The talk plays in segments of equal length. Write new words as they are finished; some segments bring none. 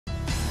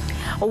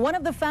One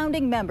of the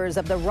founding members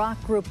of the rock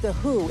group The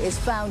Who is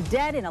found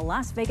dead in a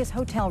Las Vegas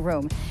hotel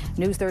room.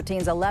 News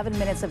 13's 11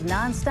 minutes of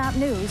nonstop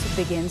news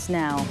begins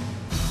now.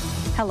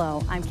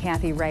 Hello, I'm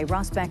Kathy Ray.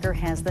 Ross Becker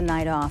has the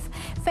night off.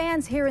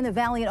 Fans here in the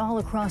Valley and all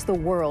across the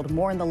world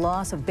mourn the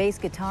loss of bass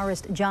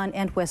guitarist Jonn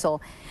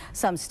Entwistle.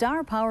 Some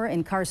star power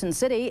in Carson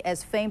City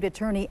as famed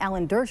attorney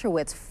Alan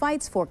Dershowitz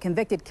fights for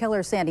convicted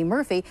killer Sandy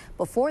Murphy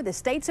before the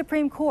state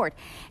Supreme Court.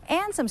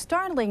 And some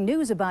startling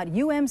news about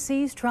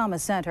UMC's trauma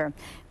center.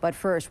 But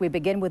first, we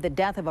begin with the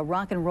death of a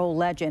rock and roll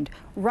legend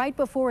right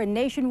before a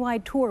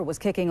nationwide tour was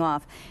kicking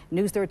off.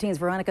 News 13's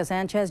Veronica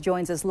Sanchez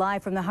joins us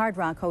live from the Hard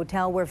Rock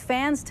Hotel, where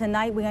fans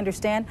tonight, we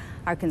understand,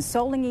 are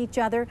consoling each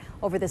other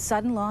over the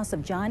sudden loss of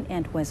Jonn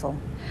Entwistle.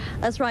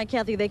 That's right,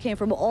 Kathy. They came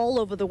from all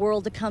over the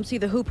world to come see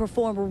The Who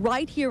perform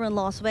right here in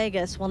Las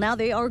Vegas. Well, now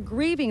they are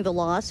grieving the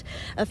loss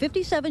of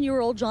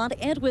 57-year-old Jonn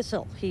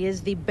Entwistle. He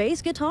is the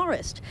bass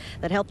guitarist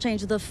that helped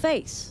change the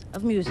face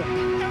of music.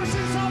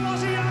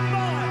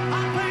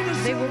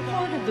 They were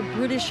part of the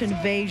British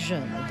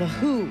invasion, The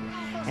Who,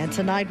 and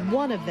tonight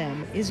one of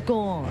them is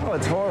gone. Oh,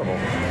 it's horrible.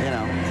 You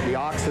know, the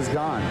ox is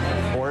gone.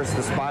 Where's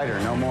the spider?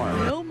 No more.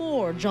 No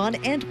more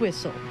Jonn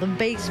Entwistle, the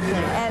bass player.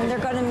 And they're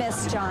going to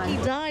miss Jonn. He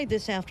died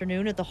this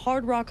afternoon at the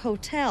Hard Rock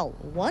Hotel,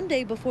 one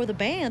day before the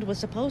band was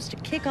supposed to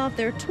kick off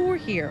their tour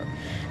here.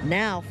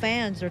 Now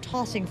fans are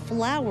tossing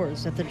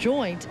flowers at the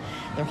joint.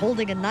 They're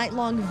holding a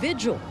night-long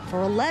vigil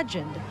for a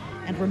legend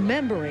and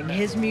remembering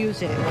his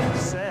music.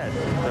 Sad,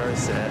 very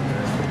sad.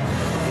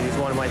 He's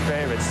one of my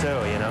favorites too,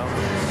 you know.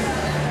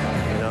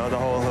 The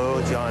whole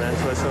Who, Jonn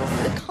Entwistle.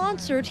 The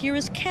concert here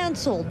is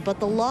canceled, but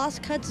the loss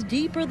cuts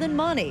deeper than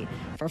money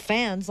for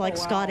fans like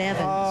Scott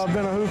Evans. I've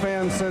been a Who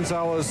fan since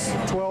I was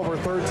 12 or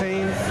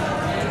 13.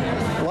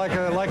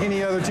 Like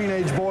any other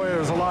teenage boy, there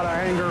was a lot of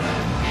anger.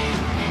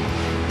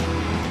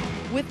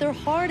 With their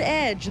hard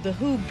edge, The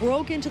Who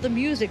broke into the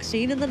music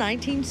scene in the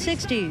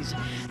 1960s.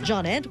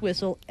 Jonn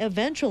Entwistle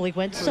eventually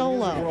went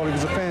solo. He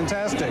was a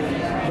fantastic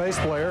bass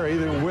player,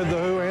 either with The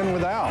Who and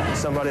without.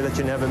 Somebody that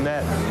you never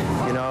met,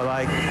 you know,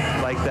 like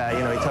that. You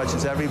know, he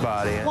touches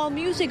everybody. While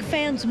music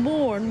fans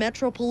mourn,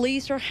 Metro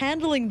Police are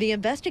handling the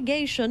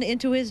investigation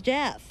into his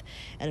death.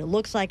 And it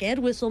looks like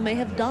Entwistle may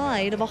have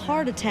died of a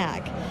heart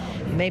attack.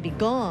 He may be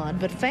gone,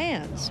 but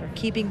fans are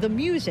keeping the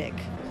music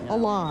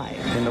alive.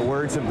 In the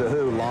words of The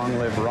Who, long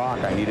live rock,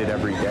 I need it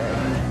every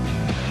day.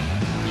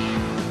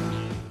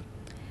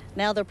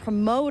 Now the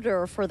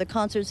promoter for the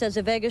concert says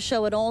a Vegas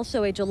show and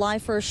also a July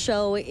 1st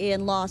show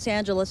in Los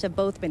Angeles have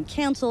both been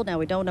canceled. Now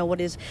we don't know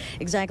what is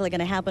exactly going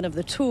to happen of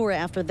the tour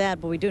after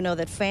that, but we do know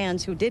that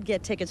fans who did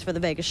get tickets for the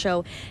Vegas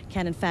show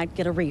can in fact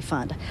get a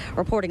refund.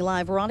 Reporting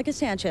live, Veronica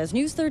Sanchez,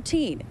 News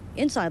 13,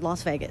 inside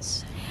Las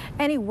Vegas.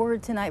 Any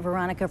word tonight,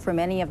 Veronica, from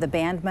any of the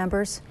band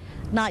members?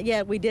 Not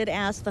yet. We did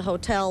ask the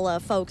hotel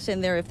folks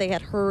in there if they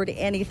had heard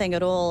anything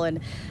at all, and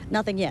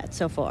nothing yet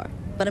so far.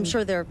 But I'm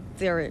sure they're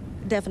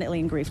definitely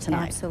in grief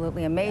tonight.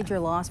 Absolutely. A major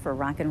loss for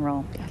rock and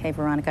roll. Okay,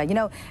 Veronica. You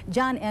know,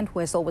 Jonn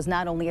Entwistle was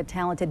not only a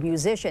talented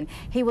musician,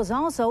 he was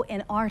also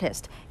an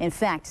artist. In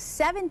fact,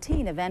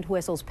 17 of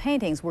Entwistle's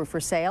paintings were for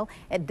sale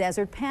at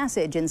Desert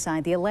Passage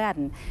inside the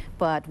Aladdin.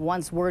 But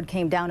once word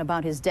came down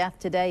about his death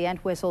today,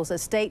 Entwistle's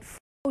estate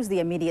froze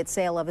the immediate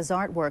sale of his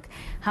artwork.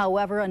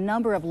 However, a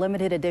number of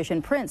limited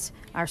edition prints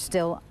are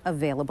still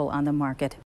available on the market.